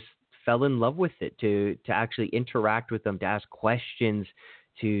fell in love with it, to actually interact with them, to ask questions,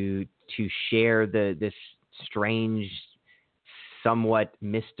 to share this strange, somewhat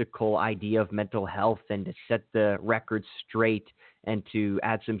mystical idea of mental health, and to set the record straight and to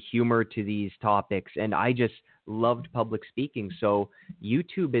add some humor to these topics. And I just loved public speaking. So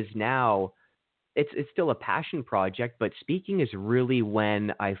YouTube is now, it's still a passion project, but speaking is really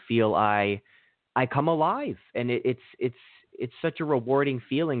when I feel I come alive, and it's such a rewarding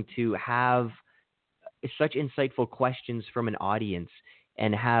feeling to have such insightful questions from an audience,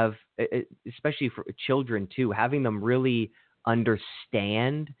 and have, especially for children too, having them really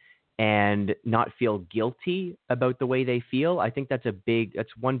understand and not feel guilty about the way they feel. I think that's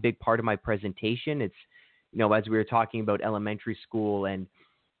one big part of my presentation. It's, you know, as we were talking about elementary school, and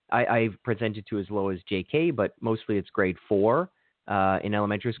I've presented to as low as JK, but mostly it's grade 4. in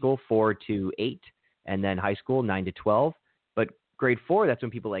elementary school, 4 to 8, and then high school, 9 to 12. But grade 4, that's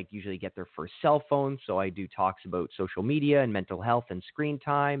when people usually get their first cell phone. So I do talks about social media and mental health and screen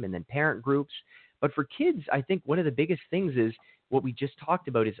time, and then parent groups. But for kids, I think one of the biggest things is what we just talked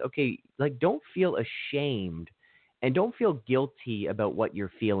about is, okay, don't feel ashamed and don't feel guilty about what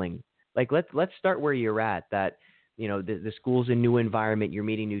you're feeling. Let's start where you're at, that, the school's a new environment, you're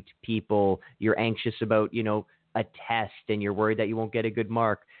meeting new people, you're anxious about, a test, and you're worried that you won't get a good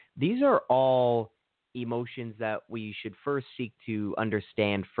mark. These are all emotions that we should first seek to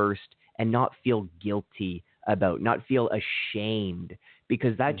understand first and not feel guilty about, not feel ashamed,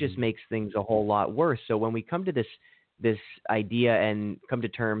 because that just makes things a whole lot worse. So when we come to this idea and come to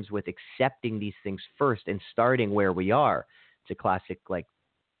terms with accepting these things first and starting where we are, it's a classic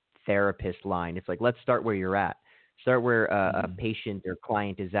therapist line. It's let's start where you're at. Start where a patient or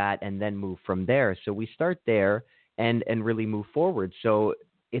client is at, and then move from there. So we start there and really move forward. So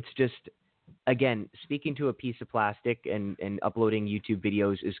it's just, again, speaking to a piece of plastic and uploading YouTube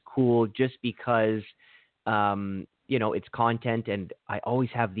videos is cool just because, it's content, and I always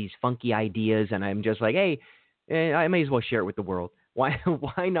have these funky ideas, and I'm just like, hey, I may as well share it with the world. Why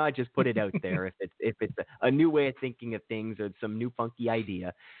not just put it out there if it's a new way of thinking of things or some new funky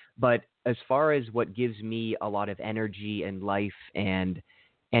idea. But as far as what gives me a lot of energy and life and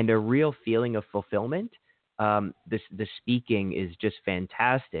a real feeling of fulfillment, the speaking is just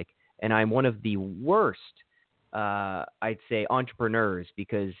fantastic. And I'm one of the worst, I'd say, entrepreneurs,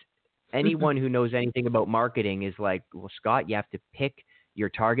 because anyone who knows anything about marketing is like, well, Scott, you have to pick your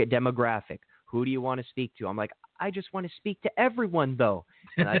target demographic. Who do you want to speak to? I'm like, I just want to speak to everyone, though.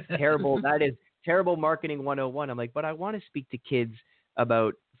 And that's terrible. That is terrible marketing 101. I'm like, but I want to speak to kids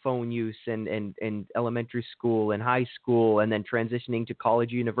about phone use and elementary school and high school, and then transitioning to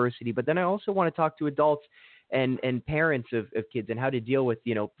college or university. But then I also want to talk to adults and parents of kids, and how to deal with,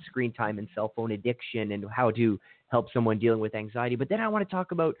 screen time and cell phone addiction, and how to help someone dealing with anxiety. But then I want to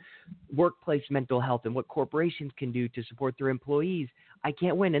talk about workplace mental health and what corporations can do to support their employees. I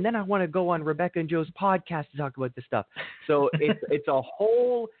can't win. And then I want to go on Rebecca and Joe's podcast to talk about this stuff. So it's a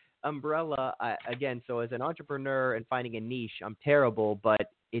whole umbrella. Again, so as an entrepreneur and finding a niche, I'm terrible,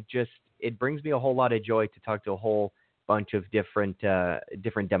 but it brings me a whole lot of joy to talk to a whole bunch of different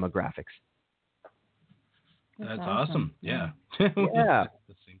demographics. That's awesome. Yeah. Yeah. At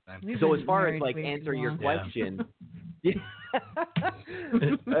the same time. So as far as answer your question,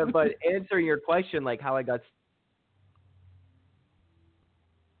 but answering your question, how I got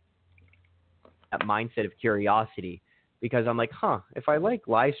that mindset of curiosity, because I'm like, if I like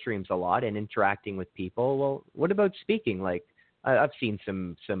live streams a lot and interacting with people, well, what about speaking? I've seen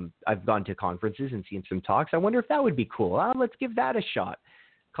I've gone to conferences and seen some talks. I wonder if that would be cool. Let's give that a shot.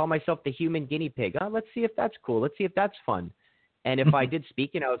 Call myself the human guinea pig. Let's see if that's cool. Let's see if that's fun. And if I did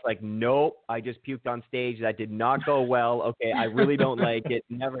speaking, I was like, nope, I just puked on stage. That did not go well. Okay, I really don't like it.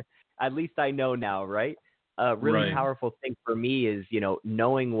 Never. At least I know now, right? A really powerful thing for me is,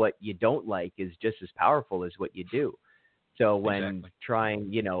 knowing what you don't like is just as powerful as what you do. So when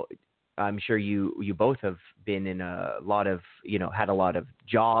trying, I'm sure you both have been in a lot of, had a lot of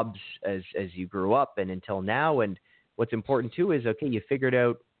jobs as you grew up and until now. And what's important too is, okay, you figured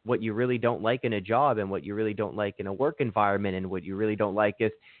out what you really don't like in a job and what you really don't like in a work environment and what you really don't like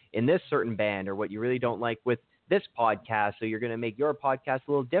in this certain band, or what you really don't like with this podcast. So you're going to make your podcast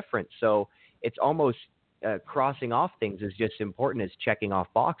a little different. So it's almost crossing off things is just important as checking off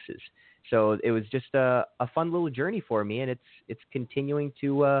boxes. So it was just a fun little journey for me, and it's continuing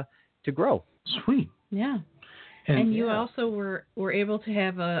to grow. Sweet. Yeah. And you also were able to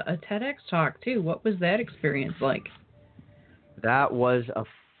have a TEDx talk too. What was that experience like? That was a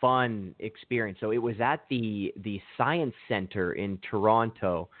fun experience. So it was at the Science Center in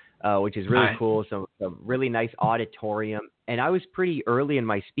Toronto, which is really cool. So a really nice auditorium. And I was pretty early in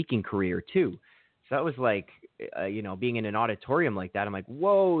my speaking career too. So that was like, being in an auditorium like that, I'm like,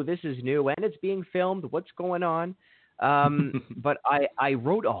 whoa, this is new, and it's being filmed. What's going on? But I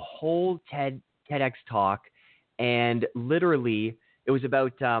wrote a whole TEDx talk, and literally it was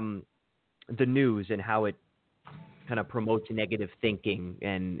about the news and how it kind of promotes negative thinking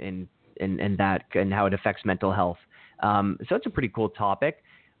and that, and how it affects mental health. So it's a pretty cool topic.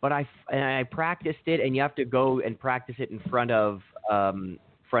 But I practiced it, and you have to go and practice it in front of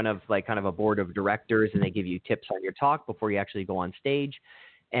like kind of a board of directors, and they give you tips on your talk before you actually go on stage.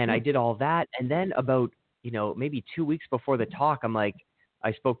 And I did all that, and then about maybe 2 weeks before the talk, I'm like,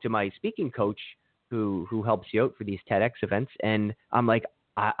 I spoke to my speaking coach who helps you out for these TEDx events, and I'm like,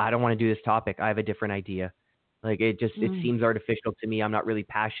 I don't want to do this topic. I have a different idea. Like it seems artificial to me. I'm not really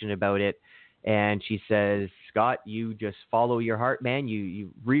passionate about it. And she says, Scott, you just follow your heart, man. You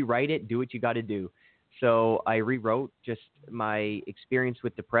rewrite it, do what you got to do. So I rewrote just my experience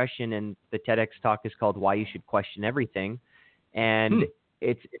with depression, and the TEDx talk is called Why You Should Question Everything. And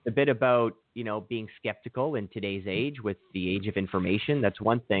it's a bit about, being skeptical in today's age with the age of information. That's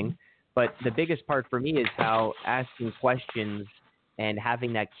one thing. But the biggest part for me is how asking questions and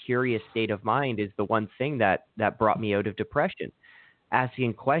having that curious state of mind is the one thing that brought me out of depression.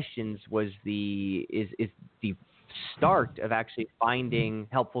 Asking questions is the start of actually finding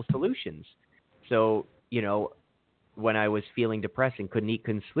helpful solutions. So, when I was feeling depressed and couldn't eat,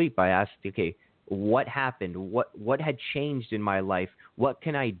 couldn't sleep, I asked, okay, what happened? What had changed in my life? What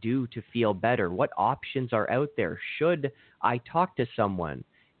can I do to feel better? What options are out there? Should I talk to someone?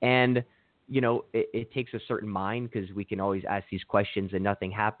 And, it takes a certain mind, because we can always ask these questions and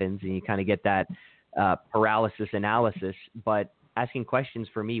nothing happens, and you kind of get that paralysis analysis. But asking questions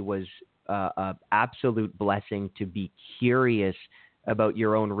for me was an absolute blessing, to be curious about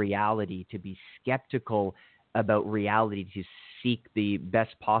your own reality, to be skeptical about reality, to seek the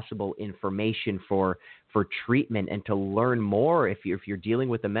best possible information for treatment, and to learn more. If you're dealing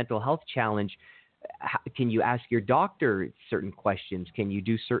with a mental health challenge, can you ask your doctor certain questions? Can you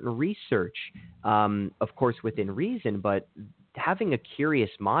do certain research? Of course, within reason, but having a curious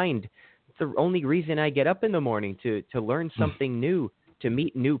mind, it's the only reason I get up in the morning, to learn something new, to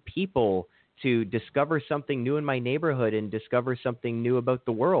meet new people, to discover something new in my neighborhood and discover something new about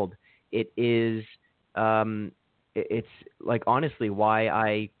the world. It is, it's like, honestly, why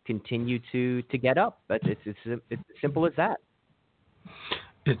I continue to get up. But it's as simple as that.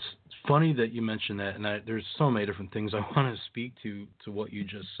 It's funny that you mentioned that, and there's so many different things I want to speak to what you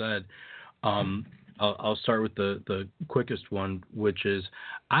just said. I'll start with the quickest one, which is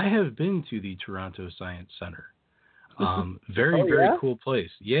I have been to the Toronto Science Center. Very cool place.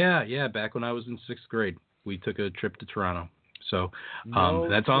 Yeah. Back when I was in 6th grade, we took a trip to Toronto. So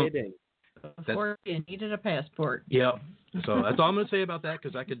that's all. Of course, you needed a passport. Yeah. So that's all I'm going to say about that,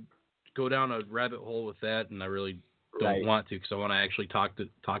 because I could go down a rabbit hole with that, and I really don't want to, because I want to actually talk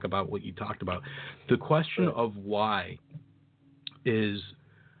about what you talked about. The question of why is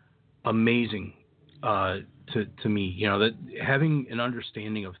amazing to me. That having an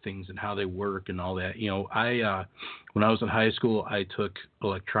understanding of things and how they work and all that. I when I was in high school, I took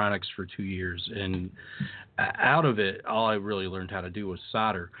electronics for 2 years, and out of it, all I really learned how to do was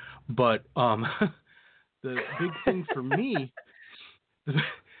solder. But the big thing for me,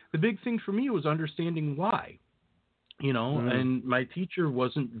 was understanding why. And my teacher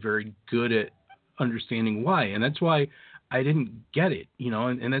wasn't very good at understanding why, and that's why I didn't get it,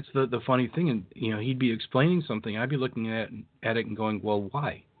 and that's the funny thing. And, he'd be explaining something, I'd be looking at it and going, well,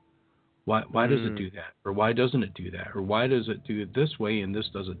 why? Why does it do that? Or why doesn't it do that? Or why does it do it this way and this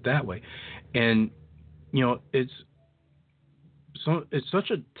does it that way? And, it's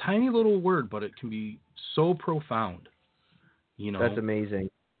such a tiny little word, but it can be so profound, That's amazing.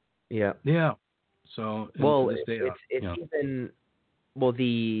 Yeah. Yeah. So, it's even,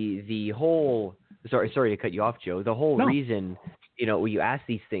 the whole, sorry to cut you off, Joe. The whole reason, when you ask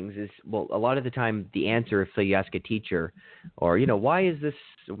these things is, a lot of the time the answer, if say you ask a teacher, or, why is this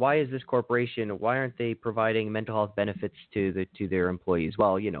corporation, why aren't they providing mental health benefits to their employees?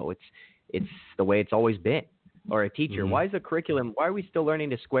 Well, it's the way it's always been. Or a teacher, why is the curriculum, why are we still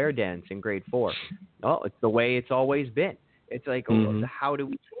learning to square dance in grade 4? Oh, it's the way it's always been. It's like, how do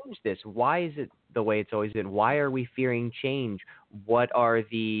we change this? Why is it the way it's always been? Why are we fearing change? What are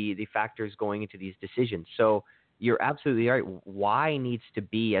the factors going into these decisions? So you're absolutely right. Why needs to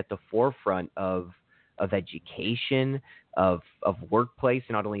be at the forefront of education, of workplace,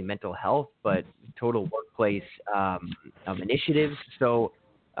 not only mental health, but total workplace initiatives. So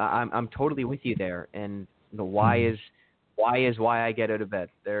I'm totally with you there. And the why is why I get out of bed.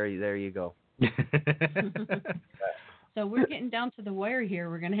 There you go. So we're getting down to the wire here.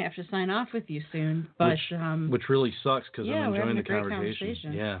 We're going to have to sign off with you soon. But which really sucks, because I'm enjoying the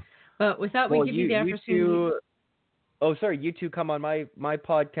conversation. Yeah. But without we give you the afternoon. You two come on my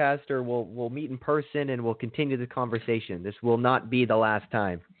podcast, or we'll meet in person and we'll continue the conversation. This will not be the last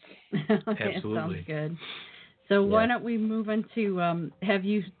time. Okay, absolutely. Sounds good. So why don't we move into have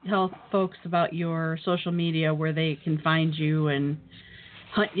you tell folks about your social media, where they can find you and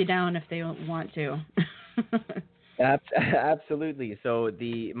hunt you down if they want to. Absolutely. So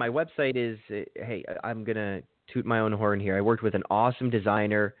my website is, hey, I'm going to toot my own horn here. I worked with an awesome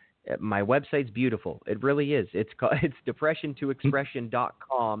designer. My website's beautiful. It really is. It's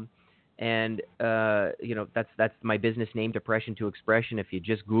depression2expression.com. And, that's my business name, Depression to Expression. If you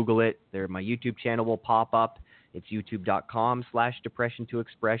just Google it, my YouTube channel will pop up. It's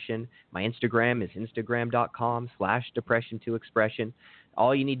youtube.com/depression2expression. My Instagram is instagram.com/depression2expression.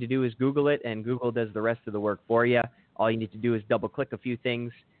 All you need to do is Google it, and Google does the rest of the work for you. All you need to do is double-click a few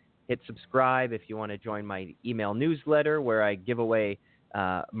things, hit subscribe if you want to join my email newsletter where I give away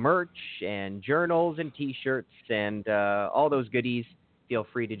merch and journals and T-shirts and all those goodies. Feel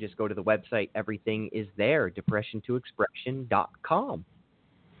free to just go to the website. Everything is there, depression2expression.com.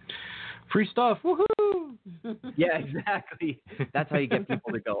 Free stuff. Woohoo! Yeah, exactly. That's how you get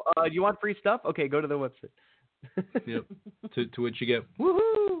people to go, you want free stuff? Okay, go to the website. Yep. To which you get,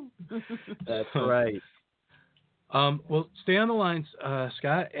 woohoo! That's right. Well, stay on the lines,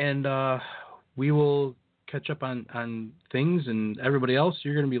 Scott, and we will catch up on things. And everybody else,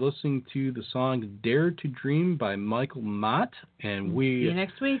 you're going to be listening to the song Dare to Dream by Michael Mott. And see you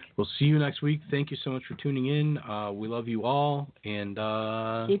next week. We'll see you next week. Thank you so much for tuning in. We love you all. And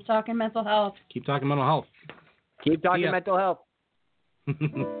keep talking mental health. Keep talking mental health. Keep talking mental health.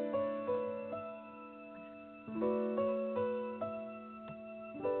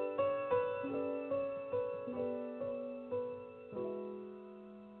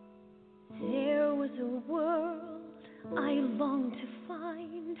 I longed to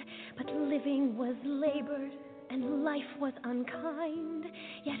find, but living was labored and life was unkind.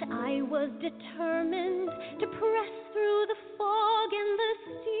 Yet I was determined to press through the fog and the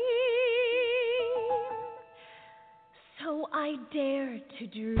steam. So I dared to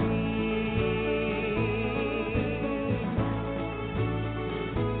dream.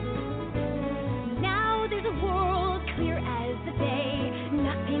 Now there's a world clear as the day.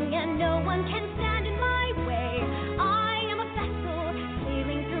 Nothing and no one can stand in my way.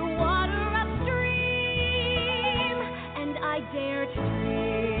 I dare to dream.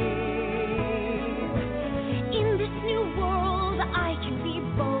 In this new world, I can be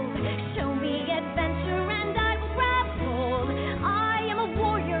bold. Show me adventure and I will grab hold. I am a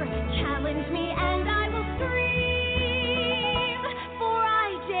warrior, challenge me and I will scream. For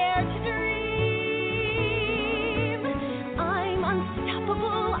I dare to dream. I'm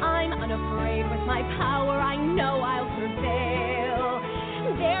unstoppable, I'm unafraid. With my power, I know I'll prevail.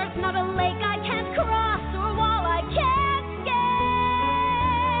 There's not a lake I can't cross or wall I can't.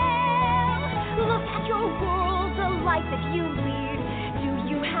 Look at your world, the life that you lead. Do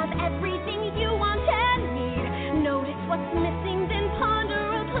you have everything you want and need? Notice what's missing, then ponder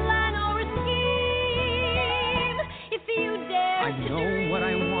a plan or a scheme. If you dare I know what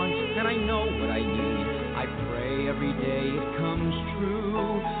I want and I know what I need. I pray every day it comes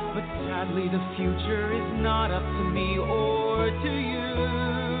true. But sadly the future is not up to me or to you.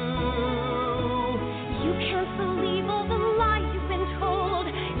 You can't believe all the lies you've been told.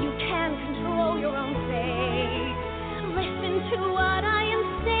 You can't control your own fate. Listen to what I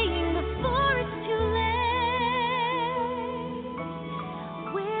am saying before it's too late.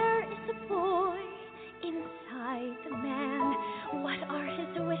 Where is the boy inside the man? What are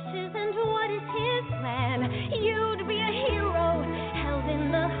his wishes and what is his plan? You'd be a hero held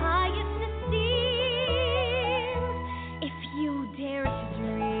in the highest esteem if you dare to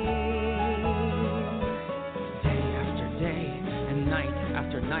dream. Day after day and night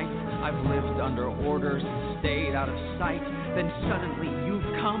after night, I've lived under orders and stayed out of sight. Then suddenly you've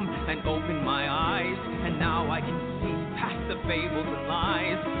come and opened my eyes, and now I can see past the fables and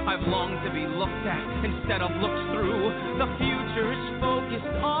lies. I've longed to be looked at instead of looked through. The future is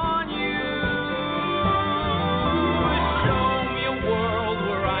focused on you. Show me a world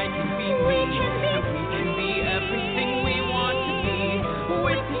where I can be me, and we can be everything we want to be.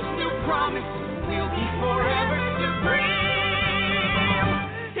 With this new promise, we'll be forever supreme.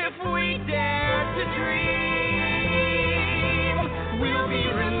 If we dare to dream, we'll be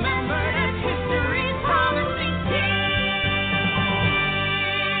remembered as history's promising team.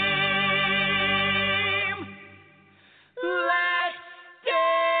 Let's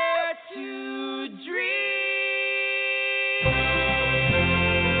dare to dream.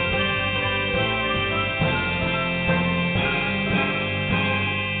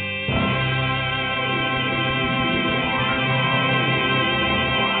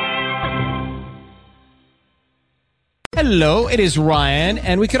 Hello, it is Ryan,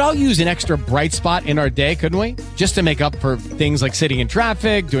 and we could all use an extra bright spot in our day, couldn't we? Just to make up for things like sitting in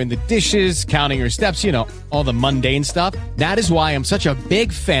traffic, doing the dishes, counting your steps, you know, all the mundane stuff. That is why I'm such a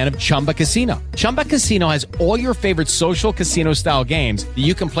big fan of Chumba Casino. Chumba Casino has all your favorite social casino-style games that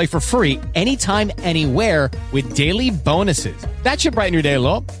you can play for free anytime, anywhere with daily bonuses. That should brighten your day a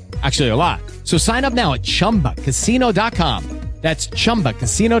little. Actually, a lot. So sign up now at ChumbaCasino.com. That's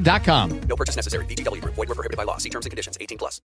ChumbaCasino.com. No purchase necessary. VGW Group. Void where prohibited by law. See terms and conditions. 18+.